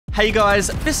Hey guys,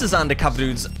 this is Undercover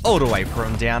Dudes all the way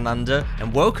from Down Under,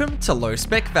 and welcome to Low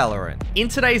Spec Valorant. In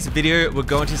today's video, we're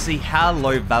going to see how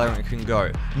low Valorant can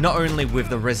go, not only with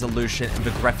the resolution and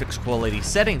the graphics quality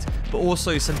settings, but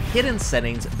also some hidden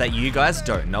settings that you guys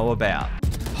don't know about.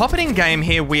 Hopping in game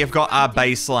here, we have got our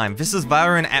baseline. This is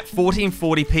Valorant at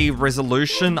 1440p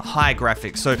resolution, high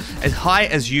graphics, so as high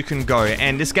as you can go,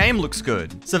 and this game looks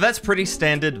good. So that's pretty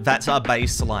standard, that's our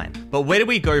baseline. But where do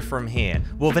we go from here?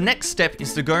 Well, the next step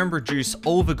is to go and reduce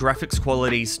all the graphics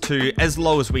qualities to as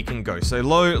low as we can go. So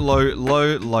low, low,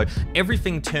 low, low,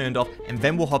 everything turned off, and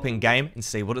then we'll hop in game and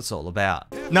see what it's all about.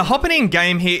 Now, hopping in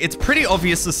game here, it's pretty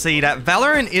obvious to see that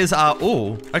Valorant is our,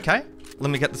 ooh, okay, let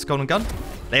me get this golden gun.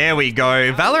 There we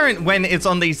go. Valorant, when it's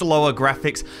on these lower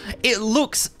graphics, it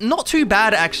looks not too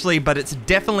bad actually, but it's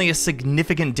definitely a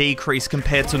significant decrease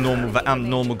compared to normal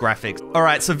graphics. All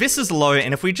right, so this is low,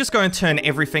 and if we just go and turn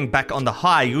everything back on the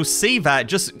high, you'll see that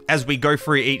just as we go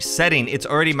through each setting, it's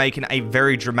already making a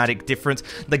very dramatic difference.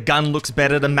 The gun looks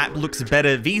better, the map looks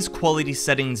better. These quality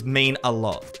settings mean a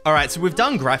lot. All right, so we've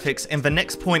done graphics, and the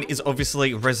next point is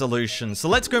obviously resolution. So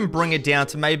let's go and bring it down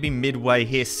to maybe midway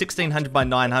here, 1600 by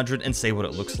 900, and see what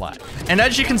it looks like. And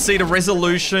as you can see, the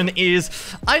resolution is,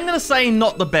 I'm gonna say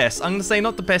not the best. I'm gonna say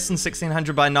not the best in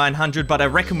 1600 by 900, but I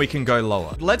reckon we can go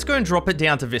lower. Let's go and drop it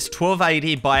down to this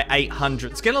 1280 by 800.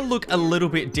 It's gonna look a little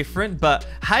bit different, but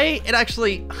hey, it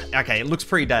actually, okay, it looks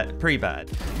pretty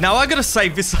bad. Now I gotta say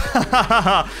this,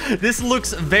 this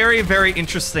looks very, very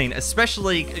interesting,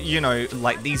 especially, you know,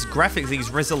 like these graphics, these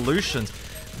resolutions.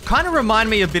 Kind of remind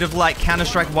me a bit of like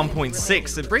Counter-Strike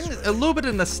 1.6. It brings a little bit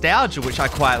of nostalgia, which I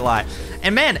quite like.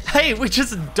 And man, hey, we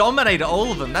just dominated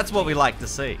all of them. That's what we like to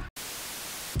see.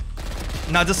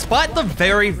 Now, despite the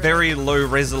very, very low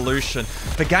resolution,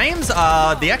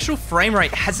 the actual frame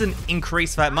rate hasn't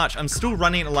increased that much. I'm still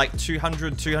running at like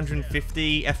 200,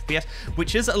 250 FPS,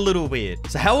 which is a little weird.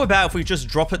 So how about if we just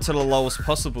drop it to the lowest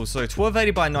possible? So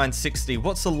 1280 by 960,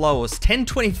 what's the lowest?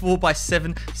 1024 by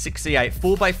 768,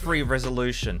 4:3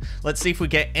 resolution. Let's see if we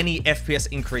get any FPS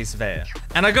increase there.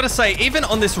 And I gotta say, even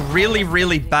on this really,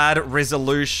 really bad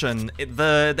resolution,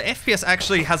 the FPS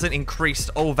actually hasn't increased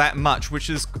all that much, which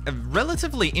is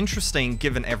relatively interesting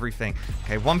given everything.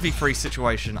 Okay, 1v3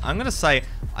 situation. I'm gonna say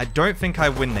I don't think I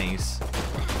win these.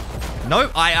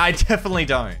 Nope, I definitely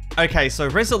don't. Okay, so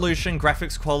resolution,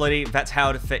 graphics quality, that's how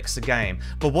it affects the game.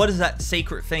 But what is that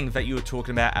secret thing that you were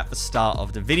talking about at the start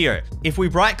of the video? If we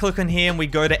right click on here and we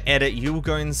go to edit, you will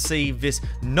go and see this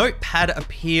notepad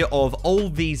appear of all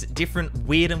these different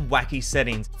weird and wacky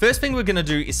settings. First thing we're gonna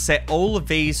do is set all of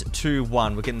these to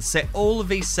 1. We're gonna set all of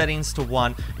these settings to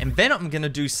 1, and then I'm gonna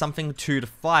do something to the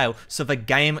file so the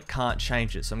game can't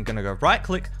change it. So I'm gonna go right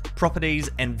click, properties,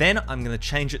 and then I'm gonna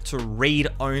change it to read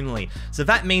only. So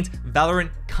that means Valorant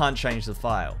can't change the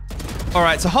file. All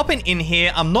right, so hopping in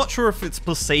here, I'm not sure if it's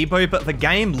placebo, but the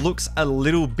game looks a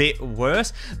little bit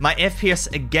worse. My FPS,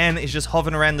 again, is just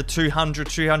hovering around the 200,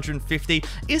 250,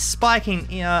 is spiking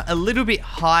a little bit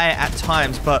higher at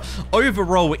times, but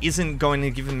overall, it isn't going to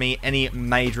give me any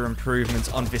major improvements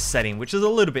on this setting, which is a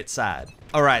little bit sad.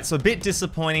 All right, so a bit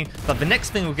disappointing, but the next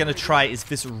thing we're gonna try is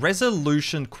this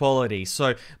resolution quality.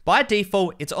 So by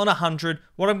default, it's on 100.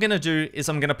 What I'm gonna do is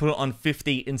I'm gonna put it on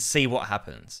 50 and see what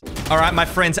happens. All right, my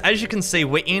friends, as you can see,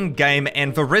 we're in game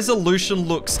and the resolution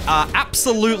looks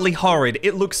absolutely horrid.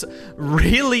 It looks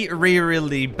really, really,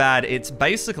 really bad. It's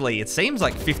basically, it seems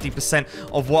like 50%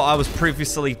 of what I was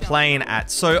previously playing at.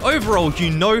 So overall, you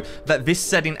know that this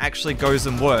setting actually goes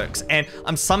and works, and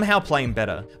I'm somehow playing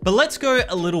better. But let's go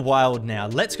a little wild now.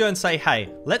 Let's go and say, hey,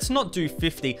 let's not do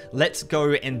 50. Let's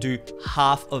go and do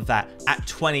half of that at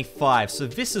 25. So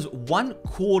this is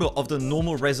 1/4 of the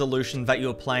normal resolution that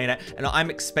you're playing at, and I'm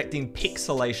expecting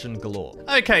pixelation galore.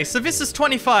 Okay, so this is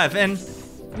 25 and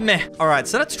meh. All right,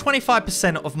 so that's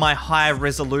 25% of my high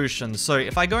resolution. So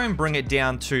if I go and bring it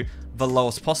down to the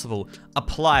lowest possible,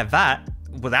 apply that,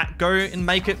 will that go and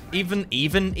make it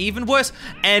even worse?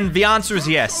 And the answer is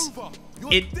yes.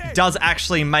 It does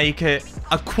actually make it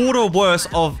 1/4 worse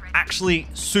of actually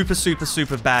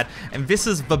super bad. And this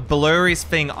is the blurriest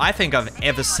thing I think I've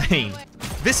ever seen.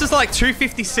 This is like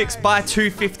 256 by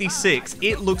 256.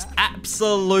 It looks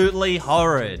absolutely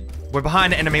horrid. We're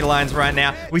behind enemy lines right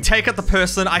now. We take out the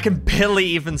person. I can barely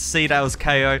even see that was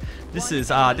KO. This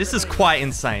is quite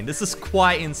insane. This is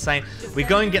quite insane. We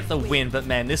go and get the win, but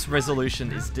man, this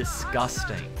resolution is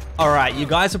disgusting. All right, you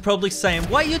guys are probably saying,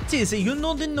 why you dizzy? You're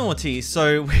not the naughty.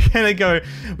 So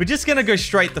we're just gonna go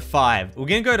straight to 5. We're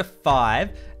gonna go to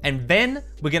 5, and then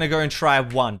we're gonna go and try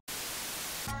 1.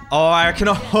 Oh, I can.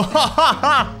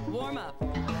 Warm up.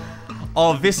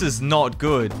 Oh, this is not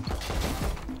good.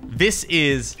 This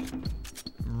is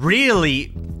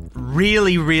really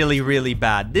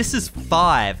bad. This is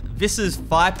 5. This is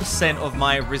 5% of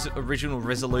my original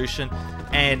resolution,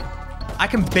 and I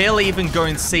can barely even go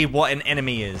and see what an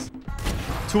enemy is.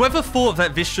 To whoever thought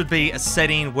that this should be a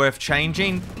setting worth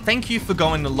changing, thank you for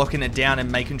going and locking it down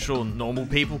and making sure normal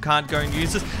people can't go and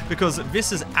use this, because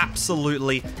this is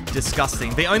absolutely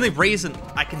disgusting. The only reason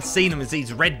I can see them is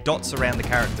these red dots around the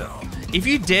character. If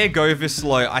you dare go this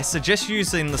low, I suggest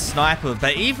using the sniper,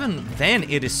 but even then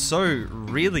it is so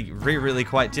really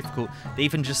quite difficult to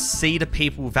even just see the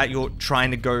people that you're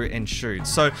trying to go and shoot.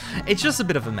 So it's just a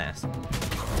bit of a mess.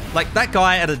 Like, that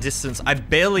guy at a distance, I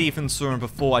barely even saw him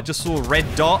before. I just saw a red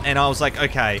dot, and I was like,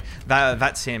 okay,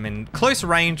 that's him. And close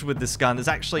range with this gun is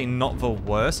actually not the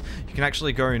worst. You can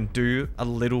actually go and do a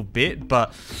little bit,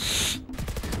 but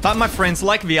my friends,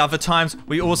 like the other times,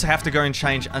 we also have to go and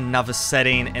change another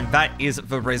setting, and that is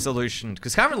the resolution.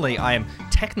 Because currently, I am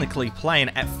technically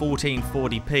playing at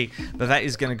 1440p, but that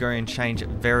is going to go and change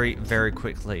very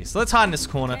quickly. So let's hide in this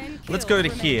corner. Let's go to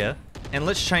here, and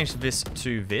let's change this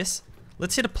to this.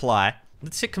 Let's hit apply.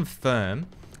 Let's hit confirm.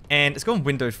 And it's going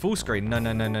window full screen. No.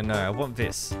 I want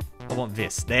this. I want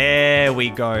this. There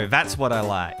we go. That's what I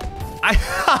like.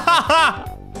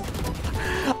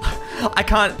 I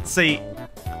can't see.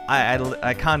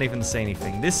 I can't even see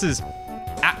anything. This is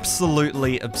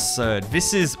absolutely absurd.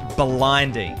 This is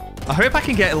blinding. I hope I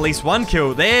can get at least one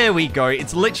kill. There we go.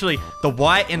 It's literally the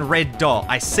white and red dot.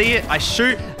 I see it. I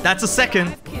shoot. That's a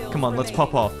second. Come on, let's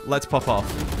pop off. Let's pop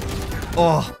off.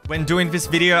 Oh, when doing this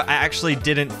video, I actually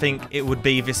didn't think it would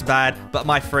be this bad, but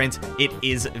my friends, it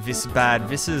is this bad.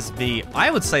 This is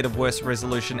I would say, the worst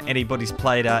resolution anybody's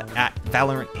played at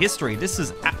Valorant history. This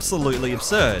is absolutely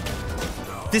absurd.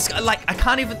 This guy, like,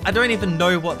 I don't even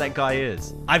know what that guy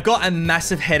is. I've got a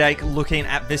massive headache looking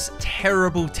at this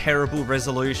terrible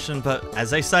resolution, but as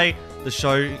they say, the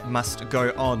show must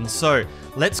go on. So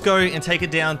let's go and take it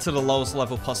down to the lowest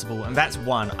level possible, and that's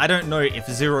 1. I don't know if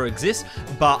 0 exists,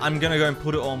 but I'm gonna go and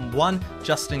put it on 1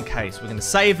 just in case. We're gonna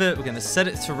save it, we're gonna set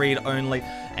it to read only,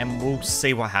 and we'll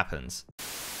see what happens.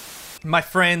 My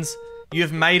friends,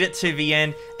 you've made it to the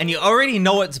end, and you already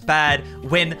know it's bad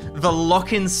when the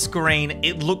lock-in screen,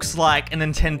 it looks like a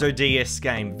Nintendo DS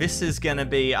game. This isn't gonna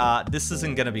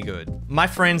be good. My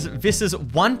friends, this is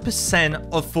 1%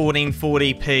 of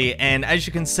 1440p, and as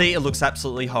you can see, it looks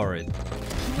absolutely horrid.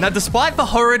 Now, despite the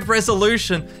horrid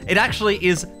resolution, it actually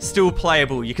is still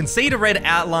playable. You can see the red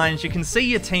outlines, you can see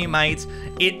your teammates,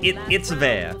 it's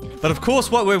there. But of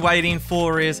course, what we're waiting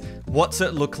for is, what's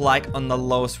it look like on the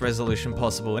lowest resolution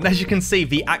possible? And as you can see,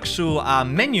 the actual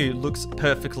menu looks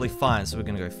perfectly fine. So we're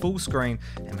gonna go full screen,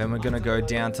 and then we're gonna go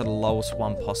down to the lowest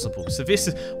one possible. So this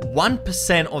is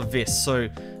 1% of this, so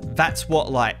that's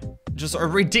what, like, just a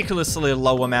ridiculously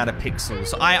low amount of pixels.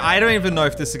 So I don't even know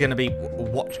if this is gonna be,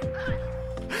 what?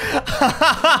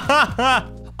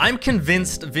 I'm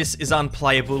convinced this is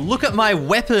unplayable. Look at my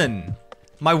weapon.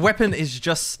 My weapon is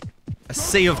just a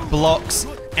sea of blocks,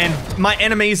 and my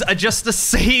enemies are just a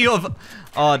sea of...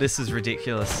 Oh, this is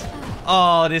ridiculous.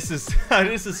 Oh, this is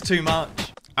this is too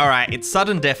much. All right, it's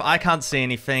sudden death. I can't see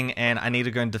anything, and I need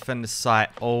to go and defend this site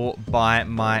all by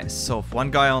myself. One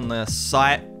guy on the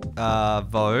site,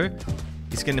 though,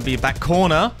 he's going to be back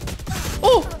corner.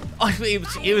 Oh! He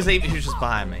was just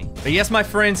behind me. But yes, my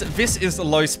friends, this is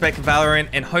Low Spec Valorant,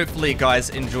 and hopefully you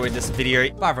guys enjoyed this video.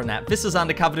 Bye from that. This is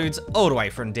Undercover Dudes, all the way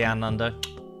from down under.